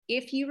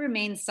if you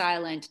remain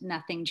silent,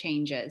 nothing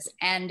changes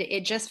and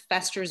it just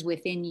festers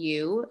within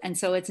you. And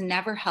so it's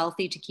never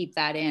healthy to keep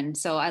that in.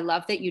 So I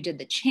love that you did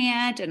the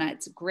chant, and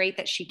it's great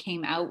that she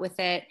came out with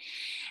it.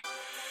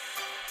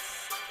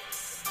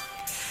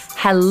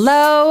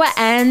 Hello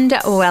and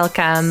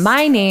welcome.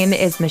 My name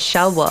is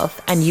Michelle Wolf,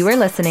 and you are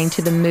listening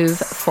to the Move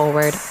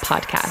Forward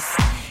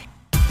podcast.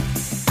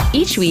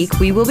 Each week,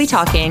 we will be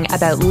talking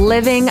about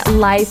living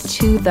life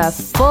to the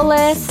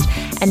fullest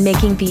and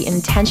making the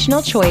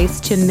intentional choice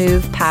to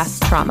move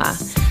past trauma.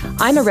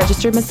 I'm a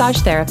registered massage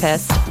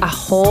therapist, a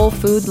whole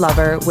food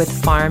lover with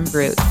farm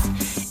roots.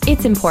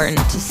 It's important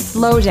to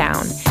slow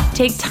down,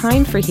 take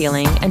time for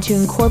healing, and to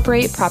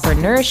incorporate proper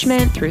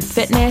nourishment through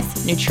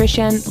fitness,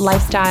 nutrition,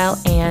 lifestyle,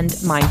 and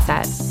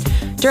mindset.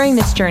 During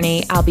this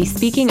journey, I'll be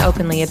speaking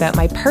openly about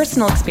my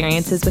personal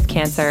experiences with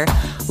cancer,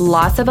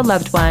 loss of a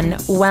loved one,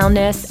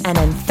 wellness, and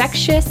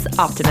infectious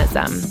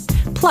optimism.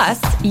 Plus,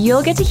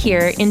 you'll get to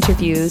hear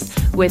interviews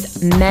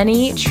with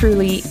many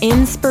truly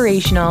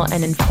inspirational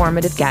and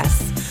informative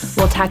guests.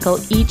 We'll tackle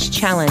each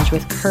challenge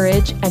with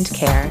courage and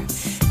care.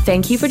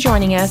 Thank you for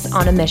joining us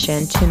on a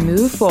mission to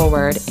move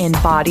forward in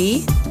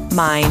body,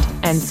 mind,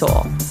 and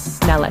soul.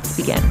 Now let's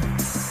begin.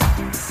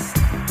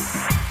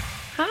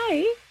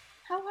 Hi.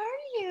 How are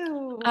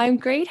you? I'm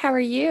great. How are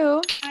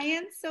you? I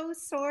am so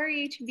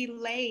sorry to be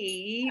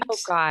late. Oh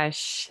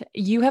gosh,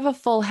 you have a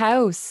full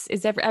house.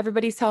 Is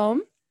everybody's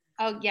home?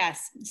 Oh,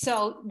 yes.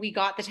 So we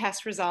got the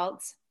test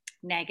results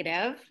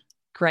negative.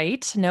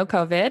 Great. No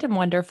COVID.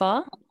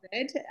 Wonderful.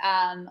 Good.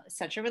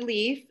 Such a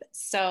relief.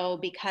 So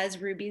because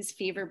Ruby's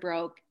fever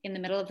broke in the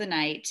middle of the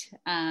night,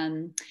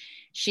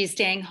 she's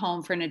staying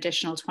home for an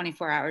additional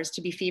 24 hours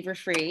to be fever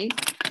free.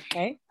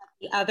 Okay.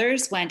 The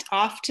others went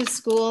off to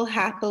school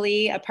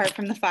happily, apart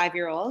from the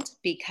 5-year-old,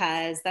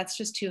 because that's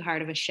just too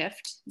hard of a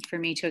shift for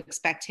me to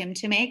expect him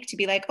to make, to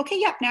be like, okay,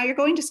 yep, now you're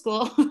going to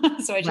school.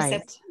 So I just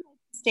said,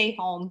 stay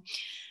home.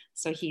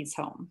 So he's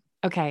home.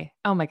 Okay.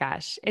 Oh my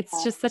gosh.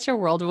 It's just such a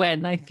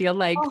whirlwind. I feel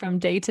like from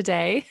day to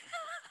day.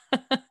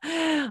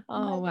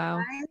 Oh, wow.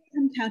 I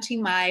am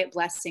counting my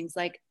blessings.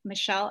 Like,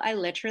 Michelle, I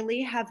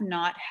literally have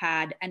not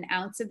had an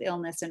ounce of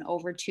illness in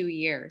over 2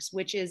 years,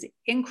 which is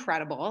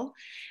incredible.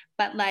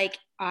 But like,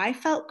 I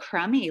felt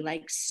crummy,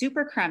 like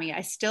super crummy.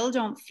 I still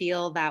don't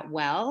feel that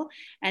well.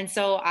 And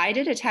so I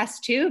did a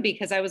test too,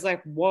 because I was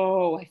like,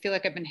 whoa, I feel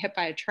like I've been hit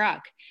by a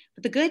truck.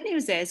 But the good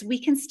news is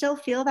we can still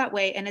feel that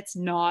way, and it's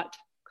not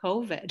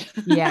COVID.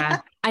 Yeah.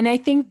 And I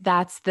think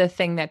that's the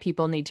thing that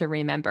people need to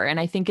remember. And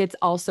I think it's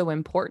also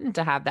important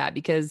to have that,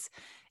 because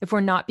if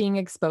we're not being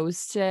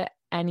exposed to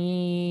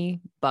any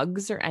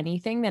bugs or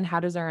anything, then how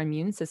does our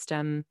immune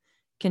system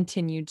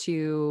continue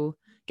to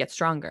get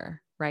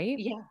stronger? Right?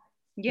 Yeah.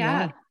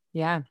 Yeah.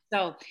 Yeah.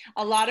 So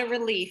a lot of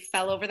relief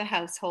fell over the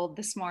household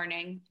this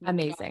morning.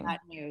 Amazing. That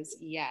news.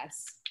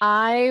 Yes.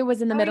 I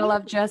was in the middle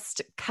of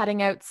just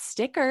cutting out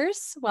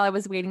stickers while I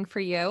was waiting for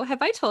you.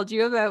 Have I told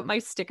you about my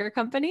sticker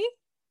company?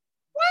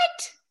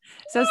 What?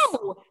 So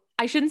no.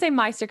 I shouldn't say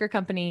my sticker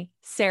company,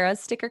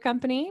 Sarah's sticker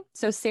company.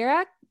 So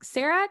Sarah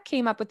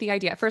came up with the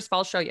idea. First of all,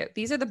 I'll show you.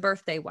 These are the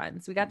birthday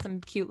ones. We got some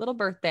cute little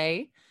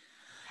birthday.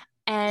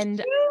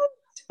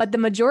 But the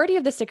majority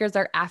of the stickers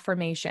are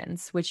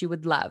affirmations, which you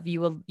would love.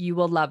 You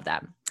will love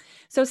them.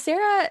 So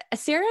Sarah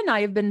and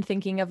I have been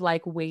thinking of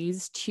like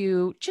ways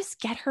to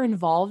just get her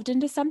involved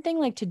into something,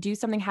 like to do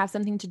something, have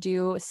something to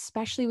do,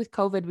 especially with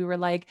COVID. We were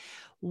like,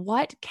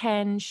 what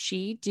can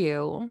she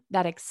do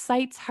that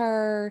excites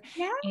her?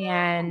 Yeah.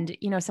 And,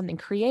 something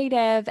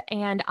creative.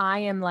 And I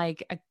am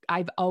like,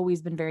 I've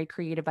always been very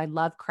creative. I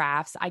love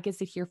crafts. I could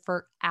sit here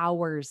for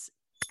hours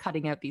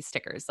cutting out these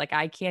stickers. Like,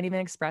 I can't even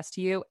express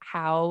to you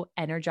how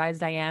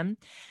energized I am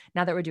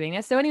now that we're doing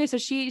this. So anyway, so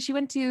she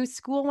went to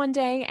school one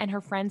day, and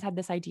her friends had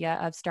this idea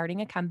of starting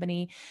a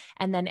company,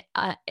 and then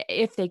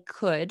if they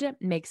could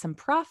make some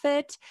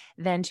profit,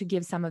 then to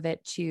give some of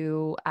it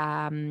to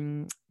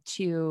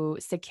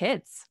sick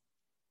kids.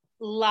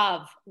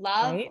 Love.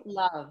 Right?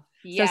 Love.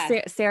 Yes. So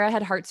Sarah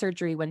had heart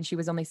surgery when she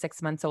was only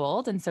 6 months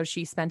old. And so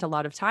she spent a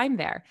lot of time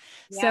there.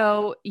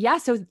 Yeah.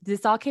 So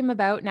this all came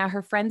about. Now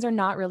her friends are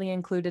not really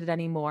included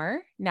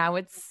anymore. Now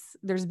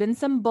there's been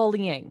some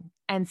bullying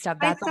and stuff.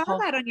 I saw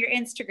that on your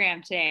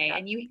Instagram today,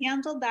 and you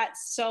handled that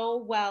so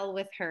well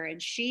with her, and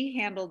she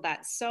handled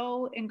that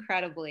so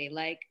incredibly.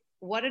 Like,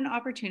 what an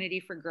opportunity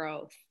for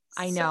growth.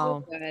 I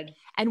know. So good.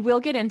 And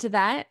we'll get into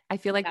that. I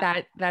feel like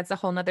that's a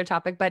whole nother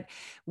topic, but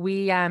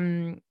we,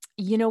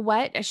 you know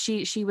what?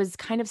 She was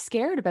kind of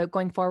scared about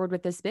going forward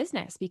with this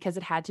business because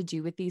it had to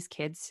do with these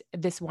kids,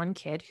 this one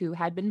kid who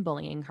had been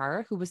bullying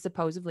her, who was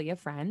supposedly a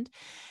friend.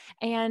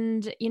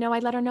 And, I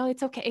let her know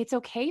it's okay. It's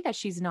okay that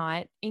she's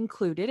not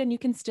included, and you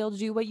can still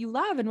do what you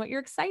love and what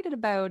you're excited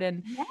about.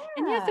 And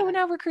so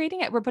now we're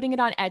creating it. We're putting it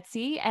on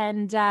Etsy,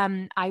 and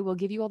I will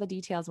give you all the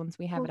details once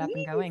we have it up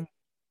and going.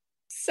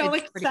 So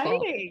it's exciting.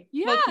 Cool.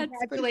 Yeah. Well,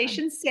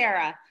 congratulations,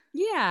 Sarah.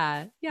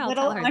 Yeah.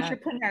 Little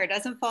entrepreneur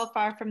doesn't fall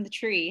far from the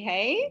tree.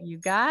 Hey, you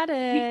got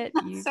it.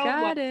 You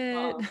got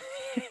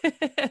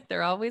it.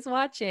 They're always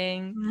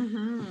watching.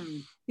 Mm-hmm.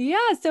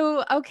 Yeah.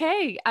 So,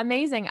 okay.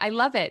 Amazing. I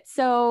love it.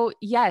 So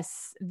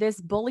yes, this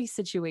bully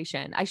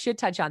situation, I should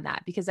touch on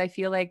that because I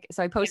feel like,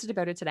 so I Yeah. posted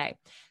about it today.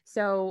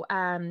 So,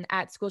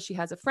 at school, she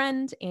has a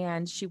friend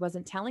and she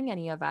wasn't telling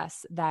any of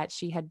us that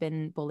she had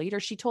been bullied, or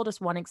she told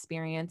us one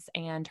experience.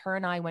 And her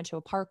and I went to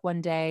a park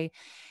one day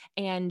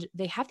and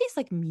they have these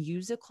like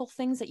musical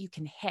things that you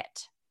can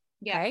hit.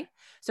 Yeah. Okay.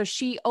 So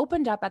she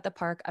opened up at the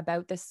park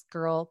about this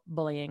girl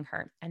bullying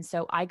her. And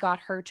so I got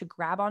her to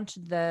grab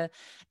onto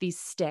these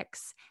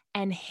sticks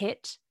and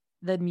hit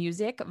the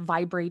music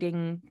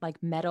vibrating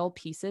like metal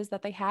pieces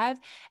that they have,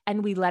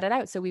 and we let it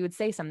out. So we would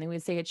say something, we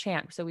would say a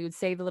chant. So we would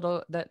say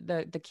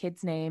the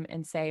kid's name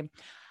and say,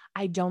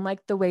 I don't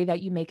like the way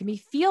that you make me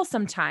feel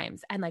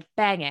sometimes, and like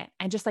bang it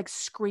and just like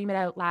scream it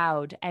out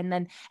loud, and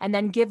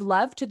then give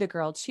love to the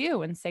girl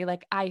too and say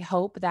like, I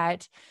hope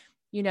that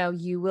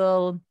you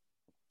will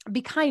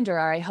be kinder,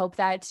 or I hope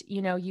that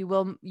you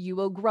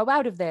will grow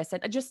out of this,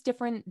 and just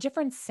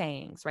different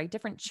sayings, right?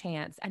 Different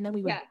chants. And then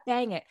we would Yeah.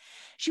 bang it.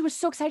 She was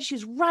so excited. She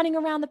was running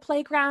around the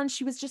playground.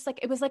 She was just like,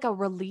 it was like a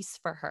release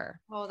for her.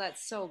 Oh,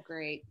 that's so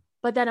great.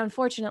 But then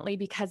unfortunately,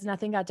 because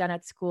nothing got done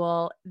at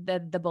school, the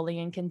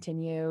bullying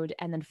continued.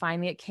 And then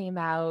finally it came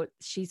out.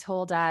 She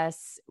told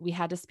us we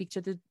had to speak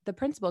to the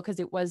principal because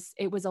it was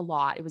a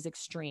lot. It was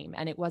extreme.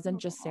 And it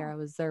wasn't just Oh.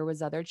 Sarah, there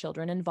was other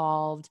children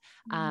involved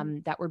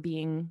Mhm. that were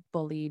being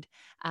bullied.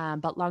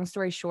 But long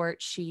story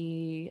short,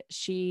 she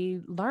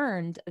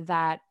learned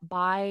that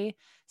by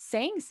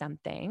saying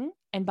something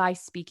and by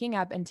speaking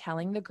up and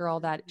telling the girl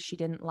that she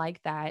didn't like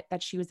that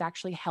she was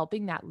actually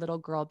helping that little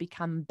girl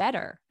become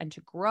better and to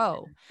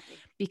grow,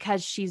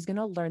 because she's going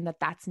to learn that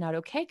that's not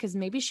okay. Because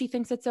maybe she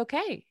thinks it's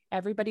okay. Yeah.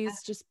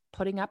 Everybody's just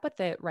putting up with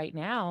it right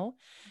now.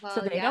 So Well,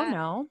 they don't yeah.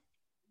 know.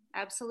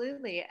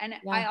 Absolutely. And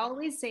Yeah. I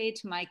always say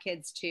to my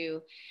kids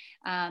too,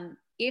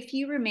 if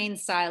you remain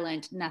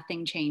silent,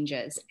 nothing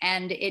changes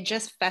and it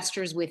just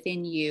festers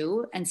within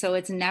you. And so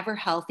it's never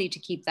healthy to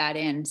keep that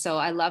in. So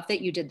I love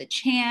that you did the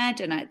chant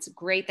and it's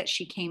great that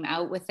she came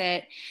out with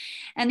it.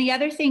 And the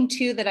other thing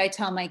too that I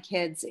tell my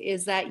kids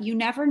is that you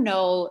never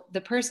know the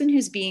person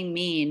who's being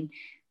mean.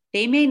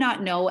 They may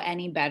not know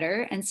any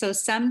better. And so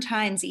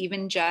sometimes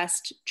even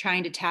just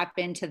trying to tap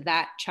into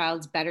that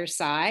child's better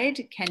side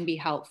can be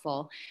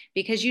helpful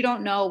because you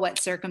don't know what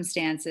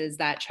circumstances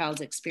that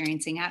child's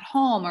experiencing at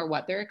home or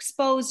what they're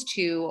exposed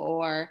to,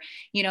 or,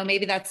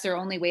 maybe that's their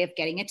only way of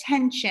getting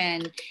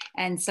attention.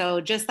 And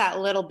so just that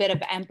little bit of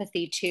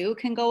empathy too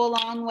can go a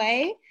long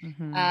way.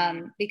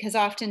 Mm-hmm. Because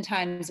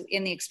oftentimes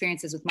in the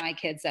experiences with my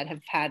kids that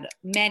have had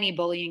many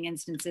bullying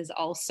instances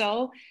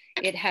also,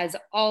 it has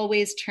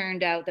always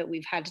turned out that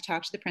we've had to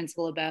talk to the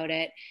principal about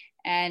it.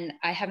 And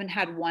I haven't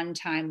had one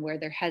time where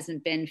there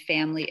hasn't been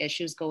family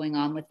issues going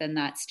on within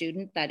that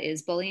student that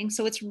is bullying.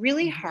 So it's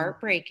really Mm-hmm.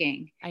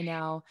 heartbreaking. I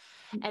know.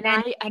 And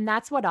And and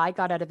that's what I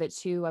got out of it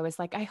too. I was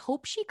like, I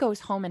hope she goes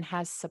home and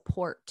has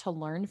support to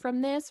learn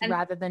from this and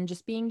rather than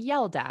just being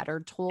yelled at or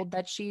told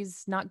that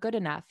she's not good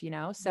enough.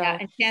 yeah, So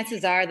and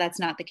chances are that's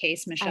not the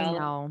case, I Michelle.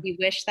 know. We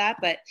wish that,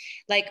 but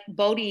like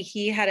Bodhi,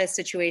 he had a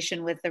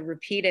situation with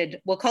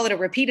we'll call it a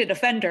repeated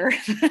offender.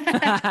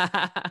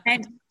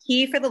 And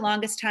he, for the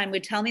longest time,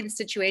 would tell me the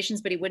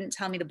situations, but he wouldn't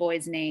tell me the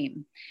boy's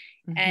name.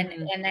 And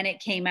Mhm. and then it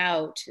came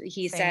out.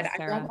 He Same said, with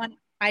Sarah.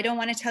 I don't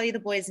want to tell you the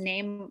boy's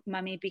name,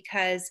 Mummy,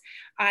 because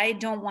I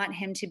don't want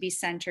him to be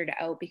centered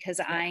out because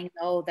Yep. I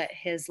know that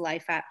his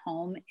life at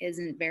home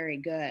isn't very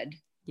good.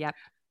 Yep.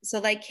 So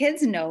like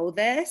kids know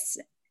this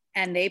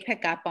and they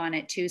pick up on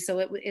it too. So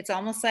it's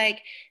almost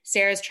like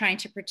Sarah's trying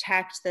to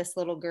protect this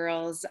little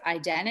girl's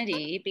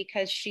identity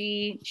because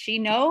she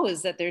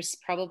knows that there's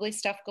probably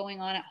stuff going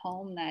on at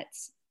home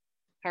that's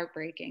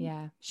heartbreaking.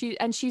 Yeah.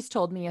 She's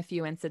told me a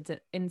few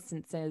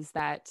instances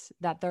that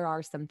there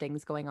are some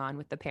things going on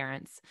with the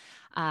parents.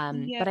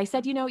 Yeah. But I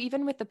said,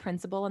 even with the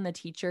principal and the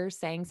teacher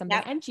saying something,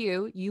 Yep. and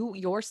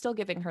you're still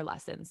giving her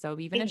lessons. So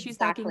even if she's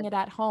Exactly. making it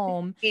at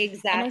home, and I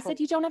Exactly. said,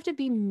 you don't have to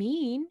be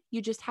mean. Yeah.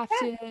 You just have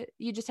You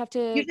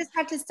to, just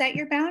have to set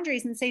your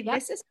boundaries and say, yep,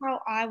 this is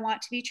how I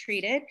want to be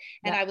treated.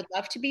 And yep. I would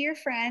love to be your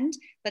friend,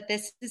 but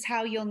this is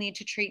how you'll need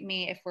to treat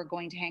me if we're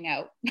going to hang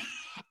out.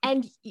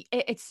 And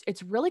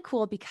it's really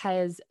cool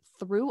because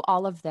through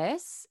all of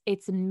this,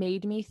 it's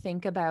made me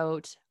think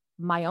about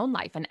my own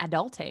life and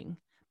adulting,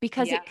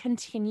 because Yeah. it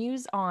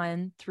continues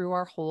on through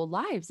our whole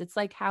lives. It's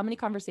like, how many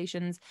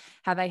conversations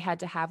have I had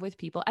to have with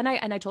people? And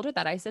I told her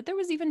that. I said there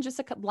was even just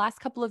last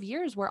couple of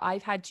years where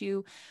I've had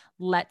to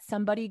let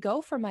somebody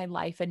go from my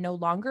life and no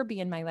longer be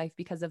in my life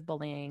because of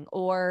bullying,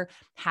 or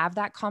have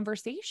that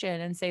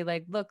conversation and say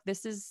like, look,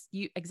 this is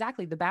you,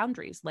 exactly the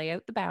boundaries, lay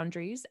out the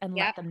boundaries and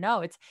Yeah. let them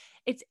know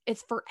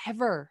it's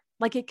forever.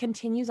 Like it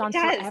continues It on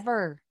does.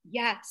 forever.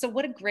 Yeah. So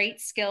what a great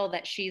skill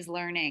that she's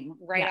learning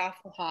right Yeah. off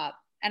the hop.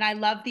 And I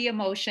love the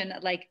emotion,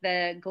 like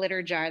the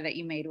glitter jar that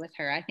you made with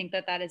her. I think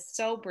that that is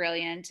so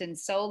brilliant and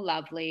so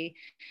lovely.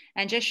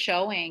 And just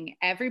showing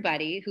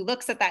everybody who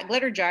looks at that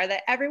glitter jar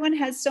that everyone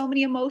has so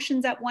many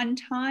emotions at one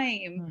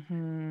time.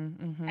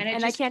 And it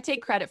And I just, can't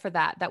take credit for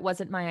that. That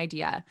wasn't my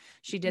idea.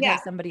 She did have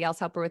yeah, somebody else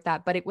help her with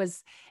that, but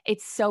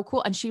it's so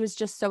cool. And she was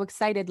just so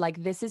excited.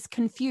 Like, this is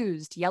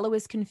confused. Yellow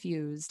is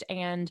confused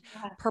and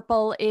yeah,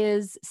 purple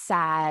is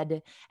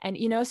sad. And,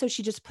 so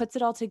she just puts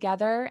it all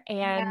together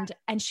yeah,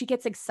 and she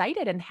gets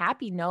excited and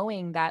happy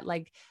knowing that,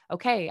 like,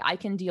 okay, I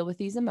can deal with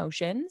these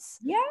emotions.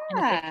 And if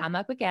they yeah, come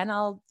up again,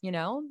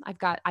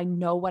 I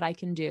know what I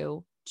can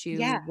do to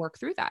yeah. work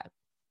through that.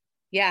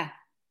 Yeah.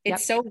 Yep.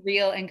 It's so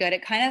real and good.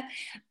 It kind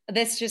of,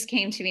 this just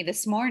came to me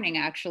this morning,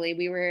 actually.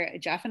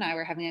 Jeff and I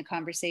were having a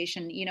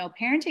conversation.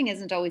 Parenting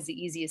isn't always the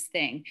easiest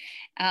thing.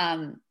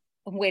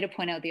 Way to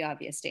point out the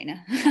obvious,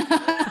 Dana.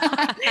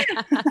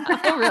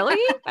 Oh,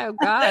 really? Oh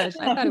gosh,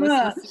 I thought it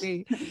was so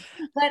sweet.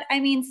 But I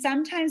mean,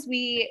 sometimes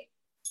we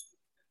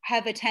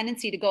have a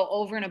tendency to go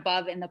over and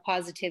above in the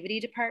positivity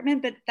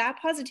department, but that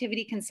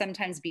positivity can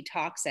sometimes be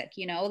toxic,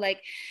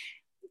 like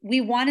we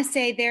want to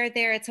say there,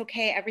 it's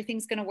okay,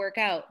 everything's going to work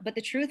out. But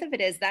the truth of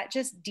it is that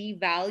just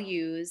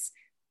devalues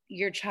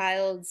your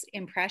child's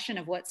impression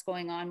of what's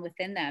going on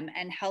within them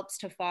and helps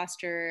to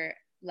foster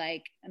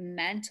like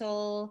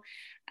mental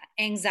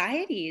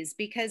anxieties,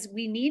 because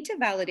we need to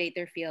validate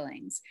their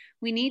feelings.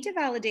 We need to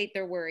validate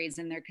their worries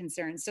and their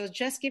concerns. So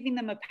just giving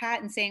them a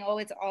pat and saying, oh,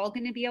 it's all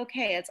going to be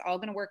okay, it's all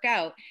going to work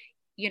out.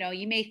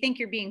 You may think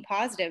you're being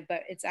positive,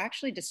 but it's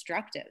actually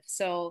destructive.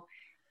 So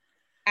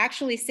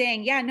actually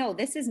saying, yeah, no,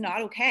 this is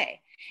not okay.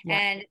 Yeah.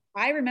 And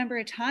I remember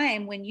a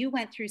time when you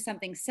went through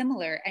something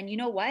similar, and you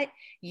know what?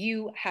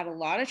 You had a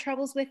lot of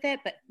troubles with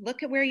it, but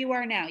look at where you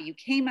are now. You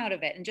came out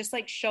of it, and just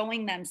like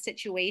showing them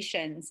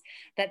situations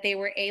that they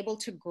were able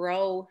to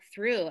grow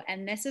through.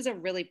 And this is a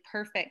really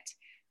perfect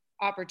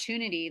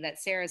opportunity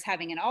that Sarah's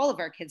having and all of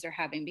our kids are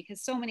having,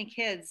 because so many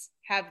kids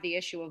have the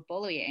issue of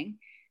bullying,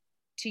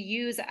 to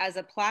use as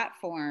a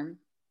platform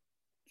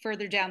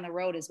further down the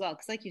road as well.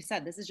 Because like you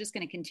said, this is just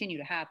going to continue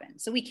to happen.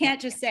 So we Yeah.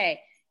 can't just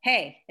say,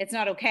 hey, it's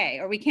not okay.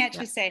 Or we can't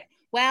Yeah. just say,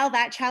 well,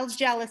 that child's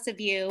jealous of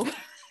you.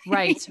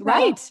 Right.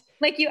 Right.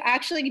 Like you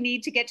actually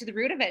need to get to the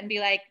root of it and be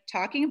like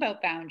talking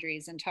about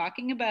boundaries and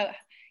talking about,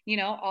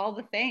 all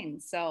the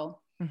things. So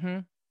Hmm.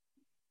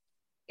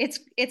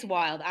 it's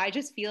wild. I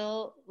just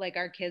feel like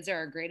our kids are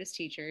our greatest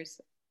teachers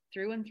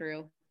through and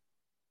through.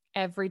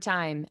 Every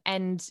time.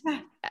 And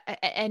Yeah.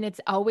 and it's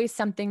always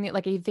something that,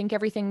 like, you think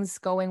everything's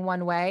going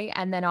one way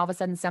and then all of a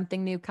sudden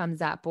something new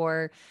comes up,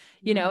 or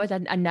Mhm. it's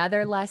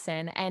another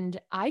lesson, and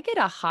I get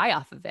a high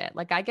off of it.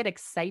 Like, I get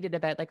excited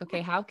about, like,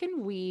 okay, how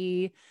can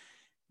we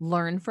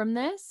learn from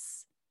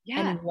this?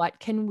 Yeah. And what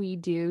can we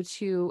do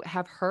to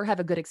have her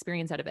have a good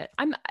experience out of it?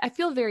 I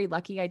feel very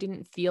lucky. I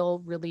didn't feel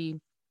really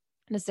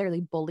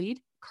necessarily bullied.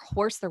 Of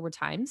course, there were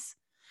times,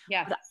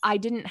 Yeah. but I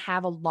didn't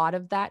have a lot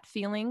of that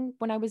feeling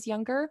when I was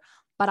younger.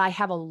 But I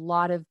have a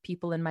lot of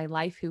people in my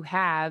life who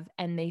have,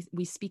 and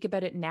we speak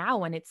about it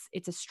now, and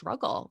it's a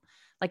struggle.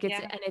 Like,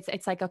 Yeah.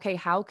 it's like, okay,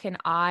 how can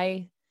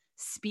I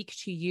speak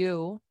to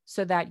you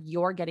so that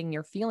you're getting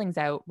your feelings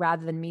out,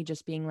 rather than me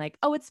just being like,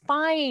 oh, it's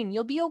fine,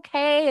 you'll be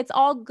okay, it's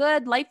all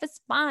good, life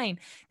is fine.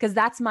 Because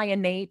that's my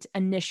innate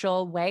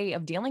initial way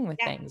of dealing with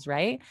Yeah. things,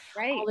 right?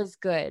 Right. All is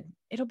good,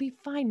 it'll be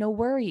fine, no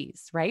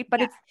worries, right?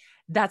 But Yeah.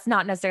 that's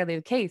not necessarily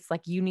the case.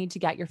 Like, you need to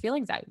get your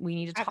feelings out. We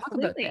need to talk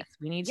about this. Absolutely.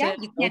 We need Yeah.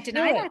 to You go can't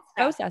deny through it, that stuff.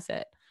 process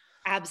it.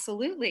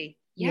 Absolutely.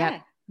 Yep.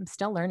 Yeah. I'm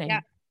still Yeah. learning.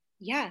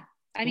 Yeah.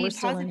 I We're mean,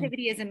 still learning.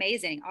 positivity is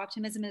amazing.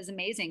 Optimism is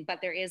amazing, but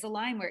there is a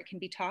line where it can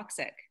be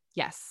toxic.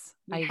 Yes,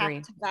 I We have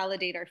agree. to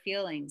validate our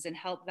feelings and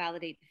help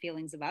validate the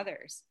feelings of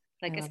others,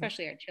 I like love it.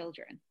 especially our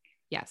children.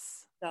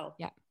 Yes. So,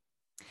 Yeah.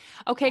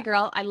 Okay, yeah.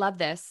 girl, I love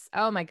this.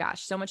 Oh my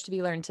gosh, so much to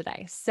be learned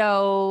today.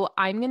 So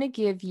I'm going to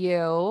give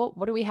you,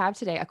 what do we have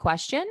today? A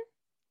question?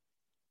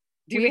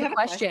 Do We we have a have a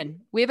question?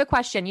 question. We have a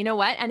question. You know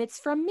what? And it's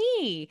from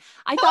me.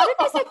 I thought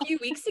of this a few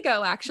weeks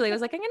ago, actually. I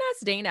was like, I'm going to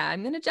ask Dana.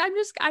 I'm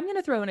going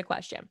to throw in a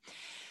question.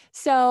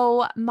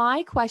 So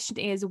my question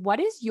is, what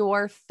is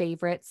your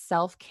favorite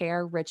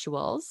self-care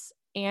rituals,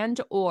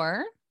 and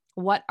or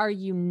what are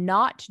you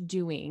not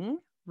doing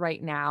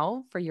right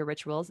now for your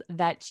rituals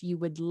that you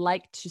would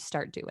like to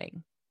start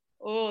doing?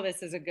 Oh,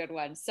 this is a good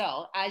one.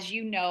 So, as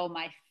you know,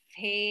 my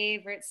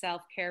favorite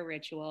self care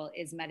ritual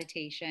is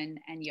meditation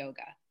and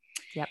yoga.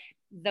 Yep.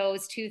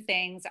 Those two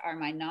things are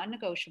my non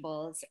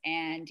negotiables.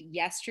 And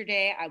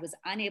yesterday I was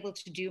unable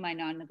to do my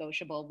non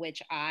negotiable,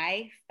 which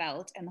I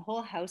felt, and the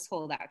whole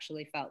household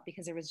actually felt,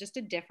 because there was just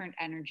a different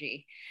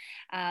energy.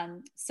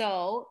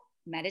 So,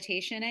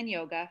 meditation and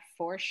yoga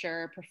for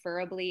sure,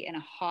 preferably in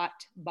a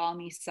hot,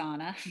 balmy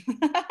sauna.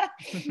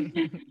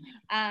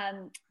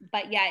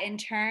 But yeah, in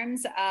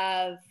terms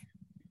of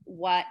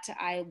what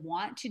I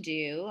want to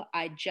do,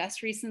 I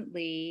just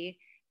recently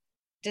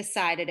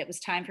decided it was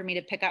time for me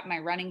to pick up my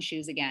running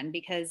shoes again,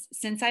 because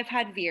since I've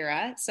had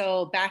Vera,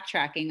 so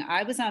backtracking,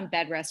 I was on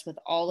bed rest with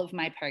all of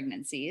my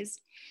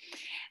pregnancies.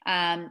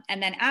 And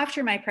then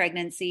after my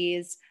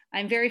pregnancies,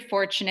 I'm very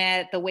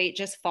fortunate. The weight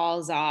just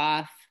falls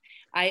off.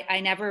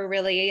 I never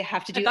really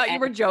have to do I thought you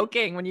were anything.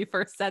 joking when you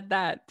first said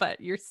that,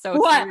 but you're so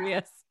What?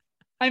 serious.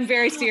 I'm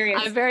very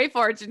serious. I'm very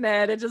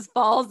fortunate. It just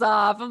falls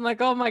off. I'm like,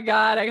 oh my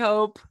God, I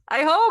hope.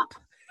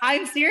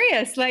 I'm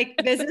serious. Like,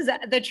 this is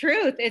the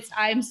truth.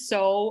 I'm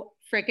so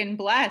freaking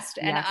blessed.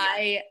 And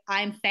Yes.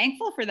 I'm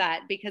thankful for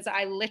that because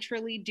I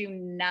literally do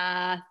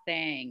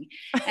nothing.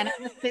 And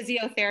I'm a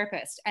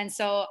physiotherapist. And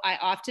so I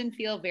often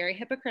feel very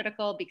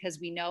hypocritical because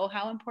we know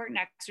how important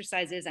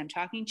exercise is. I'm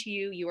talking to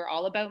you. You are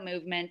all about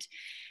movement.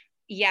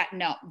 Yeah,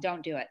 no,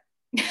 don't do it.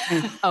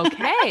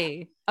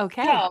 Okay.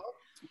 Okay. So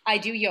I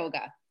do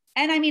yoga.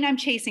 And I mean, I'm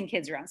chasing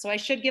kids around, so I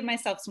should give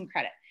myself some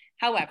credit.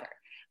 However,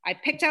 I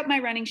picked out my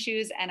running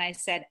shoes and I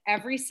said,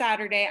 every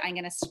Saturday, I'm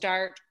going to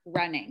start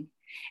running.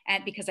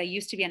 And because I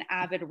used to be an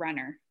avid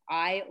runner,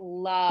 I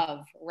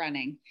love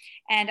running.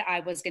 And I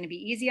was going to be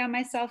easy on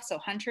myself. So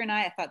Hunter and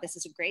I thought this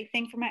is a great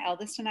thing for my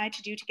eldest and I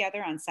to do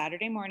together on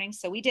Saturday mornings.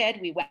 So we did.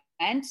 We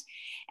went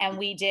and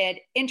we did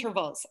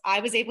intervals. I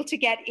was able to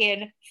get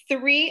in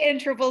 3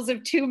 intervals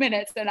of 2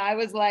 minutes. And I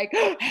was like,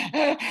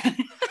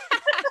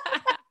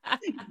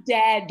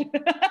 dead.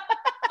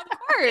 Of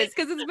course,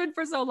 because it's been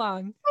for so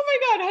long. Oh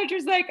my God.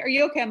 Hunter's like, are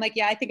you okay? I'm like,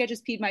 yeah, I think I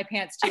just peed my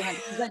pants too,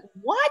 Hunter. He's like,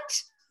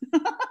 what?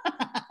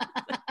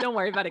 Don't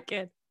worry about it,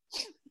 kid.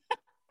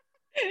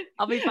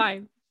 I'll be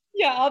fine.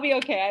 Yeah, I'll be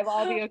okay.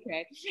 I'll be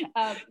okay.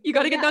 You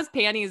got to get those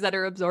panties that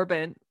are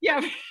absorbent.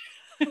 Yeah.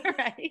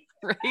 Right.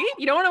 Right?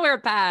 You don't want to wear a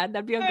pad.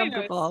 That'd be I know,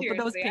 uncomfortable. But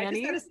those seriously. I just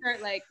got to panties.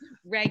 start like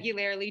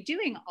regularly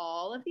doing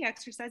all of the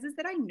exercises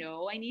that I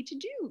know I need to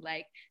do,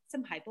 like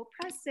some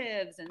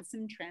hypopressives and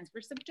some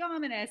transverse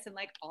abdominis and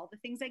like all the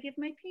things I give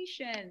my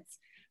patients.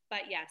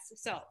 But yes,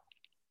 so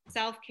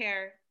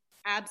self-care,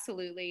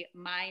 absolutely.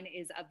 Mine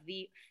is of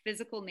the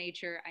physical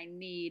nature. I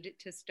need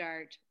to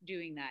start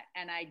doing that.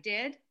 And I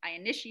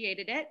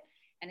initiated it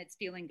and it's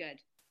feeling good.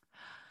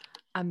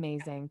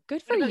 Amazing.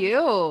 Good for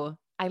you.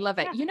 I love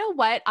it. Yeah. You know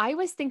what? I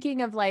was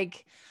thinking of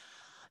like,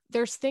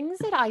 there's things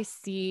that I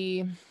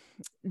see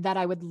that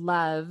I would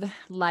love,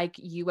 like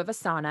you have a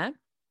sauna.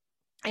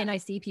 And I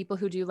see people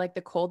who do like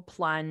the cold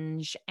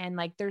plunge and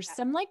like there's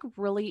some like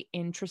really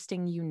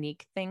interesting,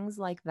 unique things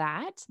like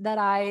that that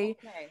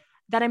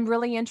I'm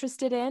really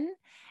interested in.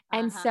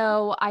 And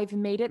so I've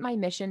made it my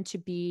mission to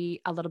be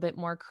a little bit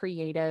more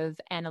creative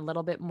and a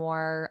little bit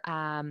more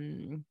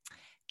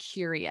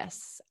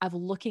curious of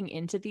looking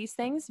into these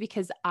things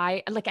because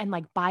I like, and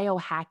like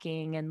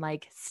biohacking and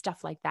like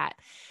stuff like that.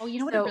 Oh, you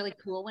know what a really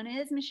cool one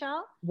is,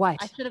 Michelle? What?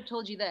 I should have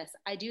told you this.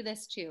 I do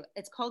this too.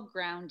 It's called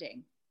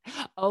grounding.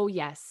 Oh,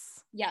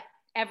 yes. Yeah,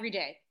 every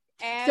day.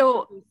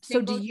 So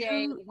do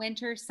Day, you,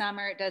 winter,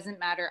 summer, it doesn't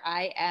matter.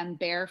 I am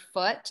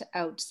barefoot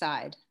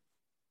outside.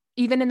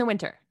 even in the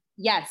winter?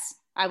 Yes,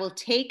 I will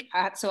take,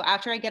 so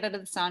after I get out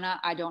of the sauna,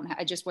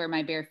 I just wear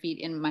my bare feet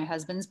in my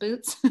husband's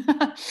boots.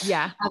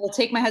 Yeah. I will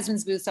take my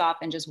husband's boots off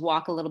and just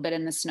walk a little bit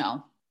in the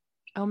snow.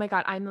 Oh my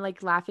God. I'm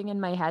like laughing in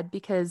my head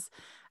because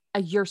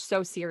you're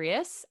so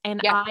serious.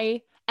 And Yeah.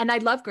 I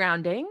love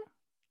grounding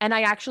and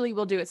I actually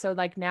will do it. So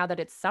like now that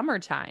it's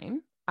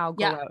summertime, I'll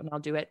go out and I'll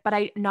do it, but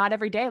not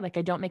every day. Like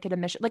I don't make it a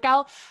mission. Like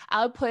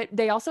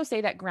they also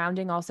say that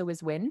grounding also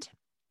is wind.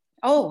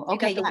 Oh,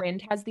 okay. The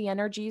wind has the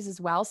energies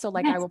as well. So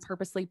like I will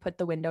purposely put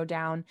the window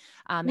down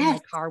in my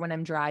car when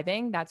I'm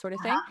driving, that sort of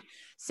thing.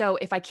 So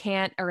if I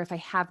can't, or if I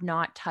have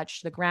not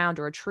touched the ground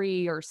or a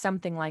tree or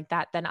something like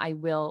that, then I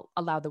will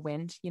allow the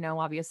wind,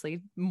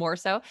 obviously more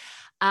so.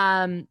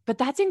 But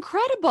that's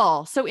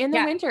incredible. So in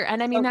the winter,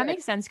 and I mean, that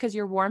makes sense because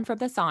you're warm from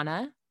the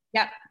sauna.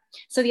 Yeah.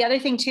 So the other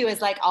thing too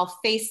is like I'll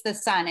face the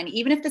sun, and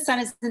even if the sun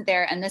isn't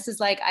there, and this is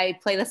like I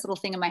play this little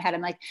thing in my head,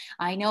 I'm like,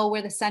 I know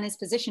where the sun is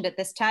positioned at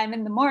this time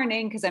in the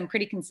morning because I'm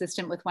pretty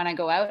consistent with when I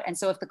go out. And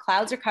so if the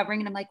clouds are covering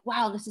and I'm like,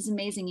 wow, this is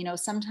amazing,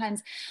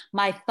 sometimes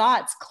my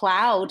thoughts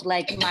cloud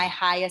like my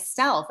highest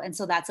self, and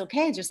so that's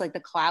okay. Just like the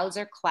clouds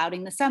are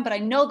clouding the sun, but I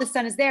know the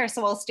sun is there,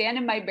 so I'll stand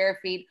in my bare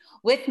feet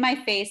with my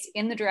face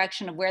in the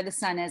direction of where the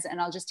sun is, and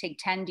I'll just take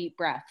 10 deep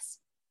breaths.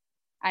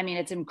 I mean,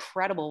 it's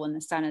incredible when the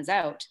sun is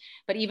out,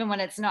 but even when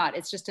it's not,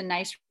 it's just a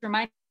nice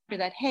reminder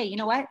that, hey, you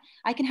know what?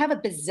 I can have a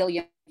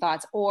bazillion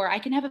thoughts, or I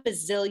can have a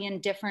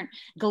bazillion different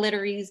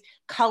glittery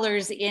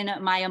colors in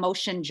my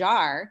emotion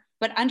jar,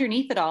 but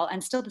underneath it all, I'm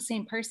still the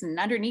same person. And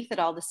underneath it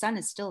all, the sun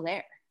is still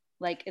there.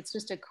 Like, it's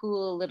just a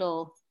cool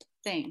little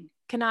thing.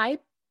 Can I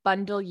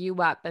bundle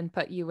you up and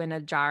put you in a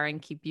jar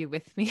and keep you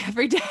with me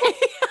every day?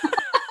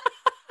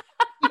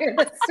 You're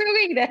the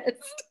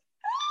sweetest.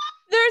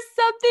 There's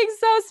something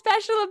so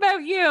special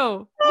about you.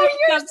 Oh,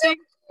 There's something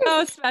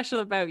so special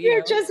about you.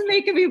 You're just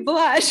making me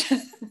blush.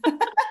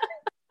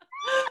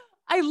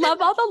 I love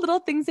all the little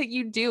things that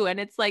you do. And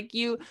it's like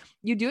you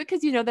do it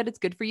because you know that it's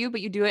good for you, but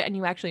you do it and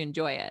you actually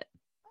enjoy it.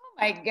 Oh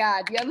my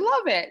God. Yeah,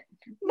 love it.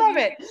 Love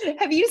it.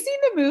 Have you seen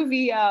the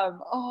movie? I'm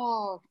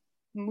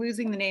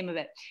losing the name of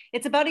it.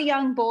 It's about a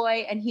young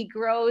boy and he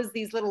grows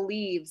these little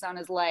leaves on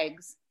his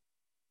legs.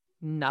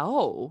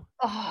 No.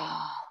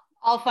 Oh,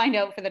 I'll find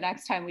out for the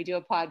next time we do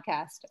a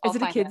podcast. Is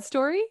it a kid's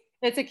story?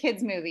 It's a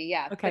kids movie,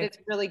 yeah, but Okay. it's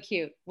really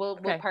cute. We'll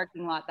Okay.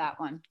 parking lot that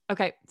one.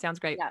 Okay. Sounds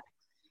great. Yeah.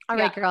 All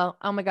Yeah. right, girl.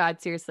 Oh my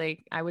God.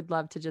 Seriously. I would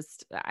love to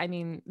just, I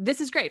mean, this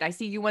is great. I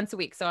see you once a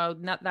week. So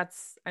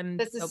I'm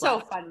This so is so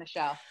blessed. fun,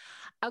 Michelle.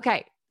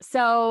 Okay.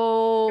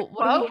 So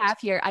what do we Quote? have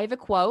here? I have a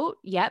quote.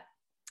 Yep.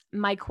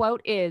 My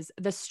quote is: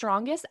 the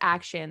strongest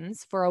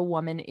actions for a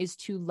woman is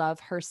to love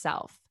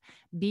herself,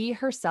 be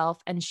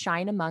herself, and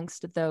shine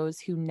amongst those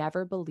who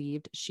never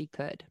believed she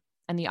could.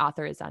 And the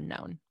author is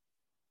unknown.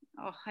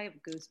 Oh, I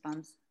have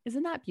goosebumps.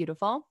 Isn't that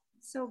beautiful?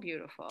 So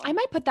beautiful. I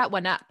might put that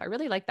one up. I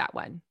really like that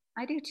one.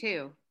 I do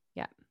too.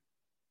 Yeah.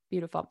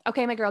 Beautiful.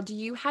 Okay, my girl, do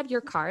you have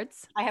your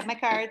cards? I have my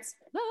cards.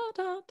 Da,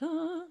 da,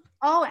 da.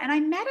 Oh, and I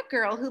met a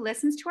girl who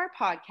listens to our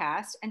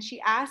podcast, and she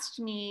asked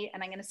me,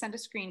 and I'm going to send a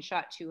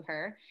screenshot to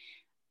her,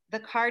 the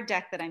card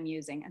deck that I'm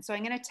using. And so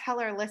I'm going to tell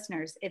our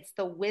listeners it's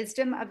the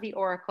Wisdom of the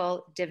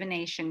Oracle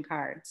divination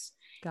cards.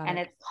 Got and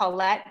it. it's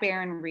Paulette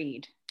Barron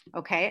Reed.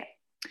 Okay.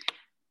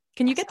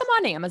 Can you get them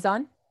on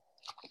Amazon?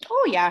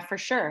 Oh yeah, for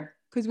sure.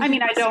 I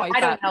mean, I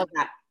don't know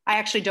that. I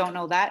actually don't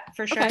know that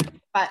for sure, Okay.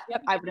 but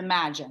Yep. I would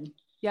imagine.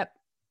 Yep.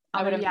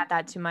 I would add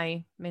that to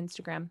my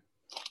Instagram.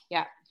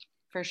 Yeah,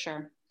 for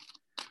sure.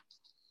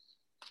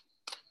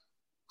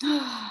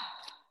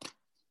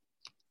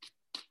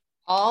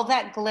 All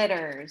that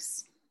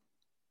glitters.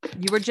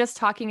 You were just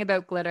talking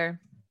about glitter.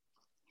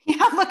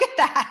 Yeah, look at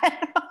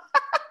that.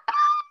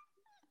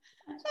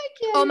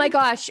 Oh my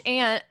gosh.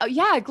 And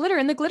yeah, glitter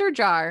in the glitter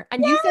jar.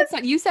 And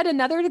Yes. you said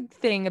another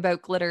thing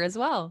about glitter as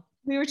well.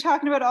 We were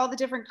talking about all the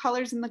different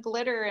colors in the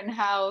glitter and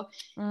how,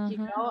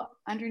 Mm-hmm.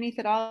 Underneath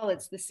it all,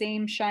 it's the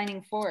same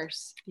shining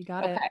force. You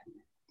got it.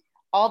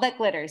 All that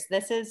glitters.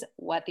 This is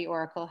what the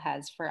Oracle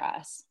has for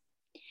us.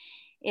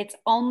 It's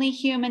only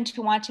human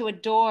to want to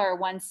adore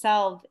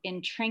oneself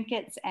in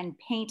trinkets and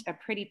paint a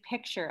pretty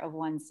picture of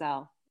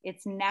oneself.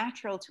 It's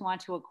natural to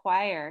want to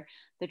acquire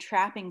the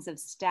trappings of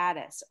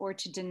status or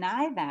to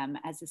deny them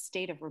as a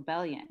state of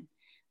rebellion.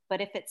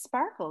 But if it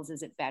sparkles,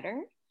 is it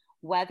better?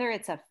 Whether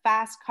it's a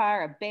fast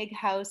car, a big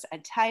house, a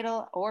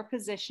title or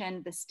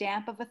position, the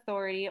stamp of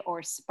authority,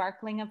 or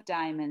sparkling of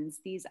diamonds,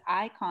 these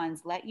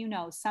icons let you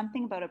know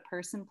something about a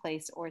person,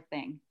 place, or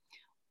thing.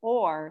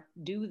 Or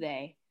do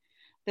they?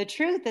 The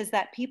truth is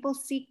that people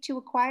seek to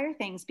acquire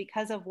things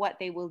because of what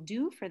they will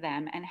do for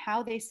them and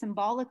how they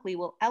symbolically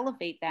will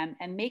elevate them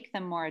and make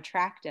them more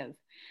attractive.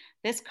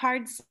 This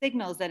card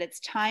signals that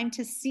it's time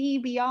to see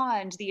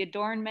beyond the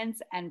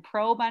adornments and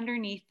probe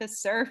underneath the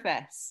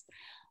surface.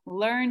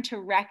 Learn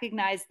to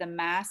recognize the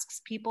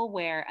masks people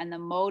wear and the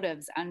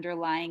motives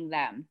underlying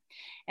them.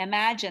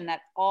 Imagine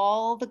that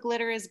all the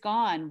glitter is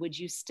gone. Would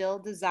you still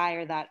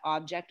desire that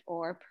object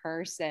or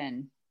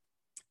person?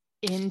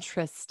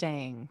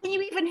 Interesting. Can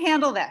you even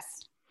handle this?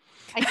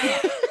 I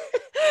can't.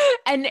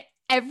 And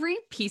every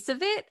piece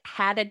of it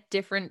had a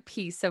different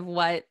piece of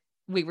what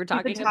we were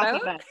talking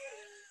about.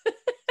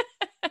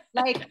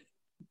 Like,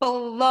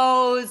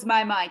 blows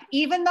my mind.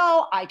 Even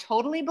though I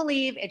totally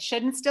believe it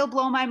shouldn't still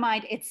blow my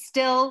mind, it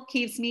still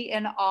keeps me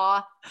in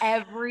awe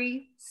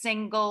every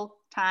single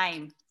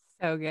time.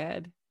 So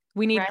good.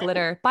 We need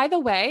glitter. By the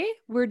way,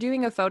 we're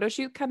doing a photo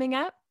shoot coming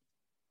up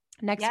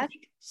next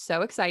week.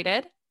 So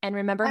excited. And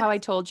remember how I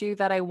told you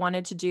that I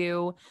wanted to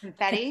do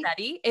confetti?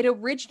 It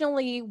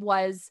originally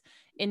was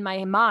in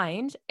my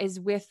mind is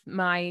with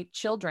my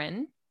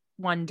children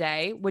one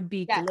day would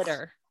be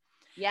glitter.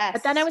 Yes.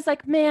 But then I was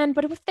like, man,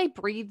 but if they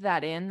breathe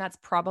that in, that's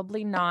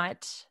probably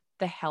not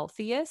the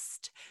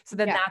healthiest. So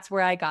then that's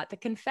where I got the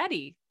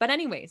confetti. But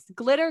anyways,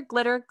 glitter,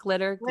 glitter,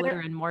 glitter, glitter,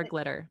 and more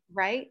glitter.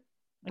 Right.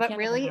 But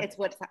really, it's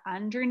what's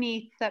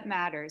underneath that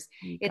matters.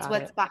 It's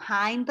what's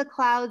behind the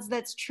clouds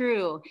that's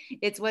true.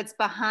 It's what's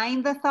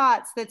behind the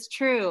thoughts that's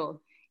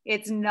true.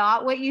 It's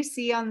not what you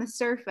see on the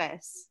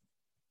surface.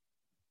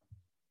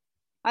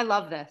 I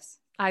love this.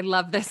 I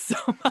love this so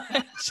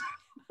much.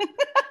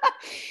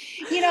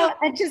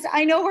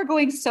 I know we're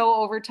going so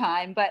over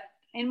time, but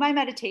in my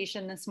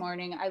meditation this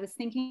morning, I was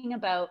thinking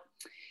about,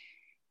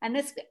 and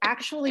this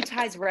actually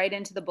ties right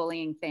into the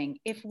bullying thing.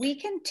 If we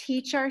can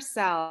teach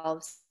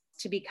ourselves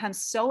to become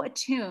so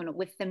attuned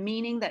with the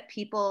meaning that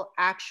people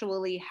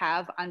actually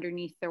have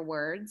underneath their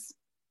words,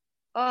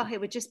 it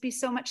would just be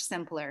so much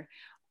simpler.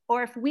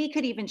 Or if we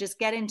could even just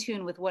get in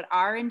tune with what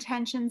our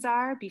intentions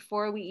are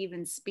before we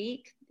even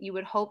speak, you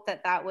would hope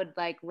that that would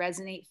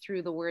resonate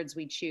through the words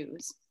we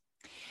choose.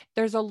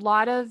 There's a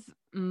lot of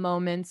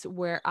moments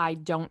where I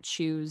don't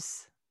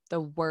choose the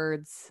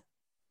words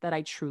that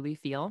I truly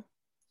feel.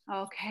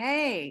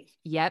 Okay.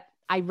 Yep.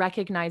 I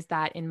recognize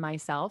that in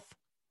myself.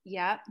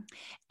 Yeah.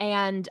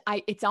 And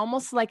it's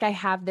almost like I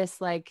have this,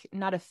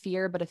 not a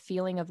fear, but a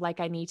feeling of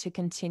I need to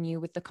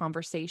continue with the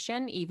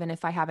conversation, even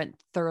if I haven't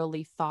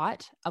thoroughly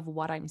thought of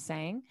what I'm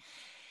saying.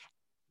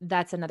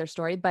 That's another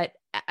story, but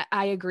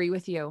I agree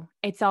with you.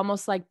 It's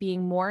almost like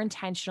being more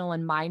intentional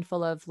and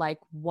mindful of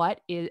what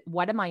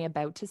am I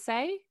about to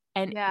say?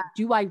 And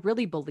do I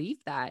really believe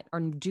that? Or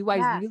do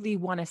I really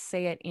want to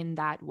say it in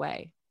that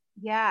way?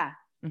 Yeah.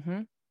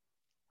 Mm-hmm.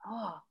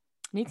 Oh,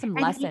 need some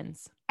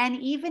lessons. And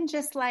even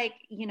just like,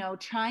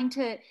 trying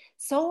to,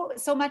 so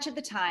much of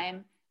the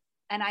time,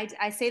 and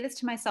I say this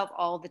to myself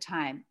all the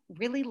time,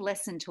 really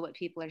listen to what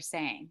people are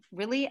saying,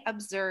 really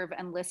observe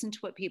and listen to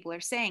what people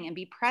are saying and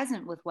be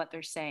present with what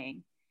they're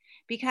saying.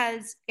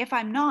 Because if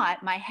I'm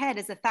not, my head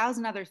is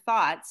 1,000 other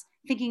thoughts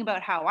thinking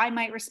about how I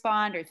might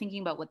respond or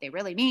thinking about what they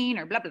really mean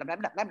or blah, blah, blah,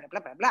 blah, blah, blah, blah,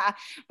 blah, blah,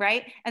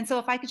 right? And so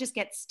if I could just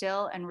get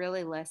still and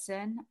really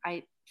listen,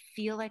 I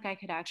feel like I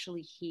could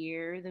actually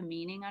hear the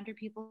meaning under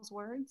people's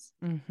words.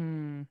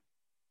 Mm-hmm.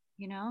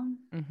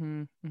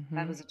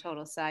 That was a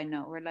total side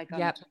note. We're like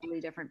on a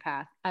totally different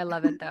path. I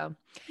love it though.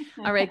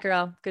 All right,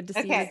 girl. Good to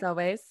see you as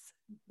always.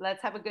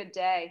 Let's have a good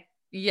day.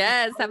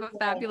 Yes. Have a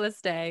fabulous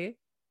day.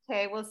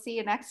 Okay. We'll see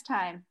you next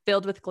time.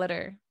 Filled with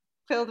glitter.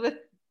 Filled with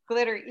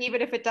glitter,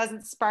 even if it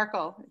doesn't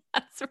sparkle.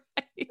 That's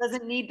right. It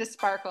doesn't need to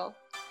sparkle.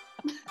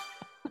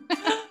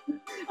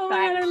 Oh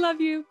my God, I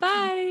love you.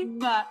 Bye.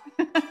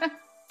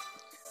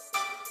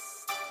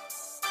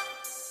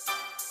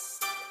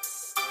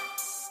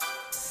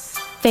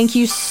 Thank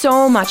you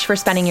so much for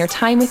spending your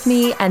time with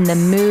me and the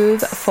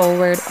Move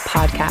Forward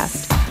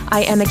podcast.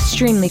 I am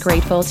extremely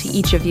grateful to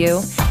each of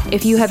you.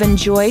 If you have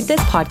enjoyed this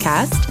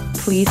podcast,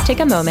 please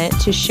take a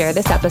moment to share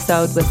this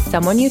episode with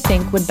someone you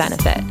think would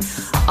benefit.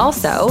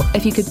 Also,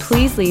 if you could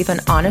please leave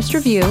an honest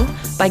review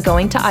by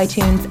going to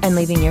iTunes and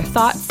leaving your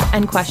thoughts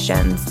and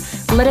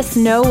questions. Let us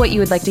know what you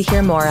would like to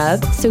hear more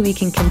of so we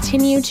can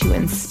continue to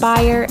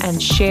inspire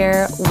and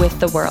share with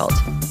the world.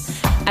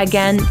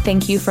 Again,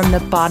 thank you from the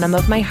bottom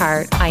of my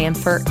heart. I am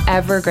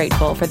forever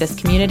grateful for this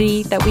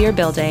community that we are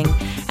building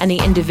and the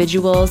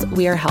individuals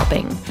we are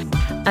helping.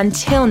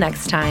 Until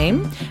next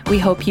time, we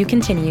hope you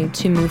continue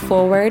to move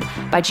forward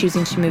by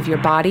choosing to move your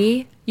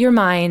body, your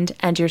mind,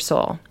 and your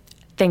soul.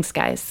 Thanks,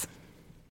 guys.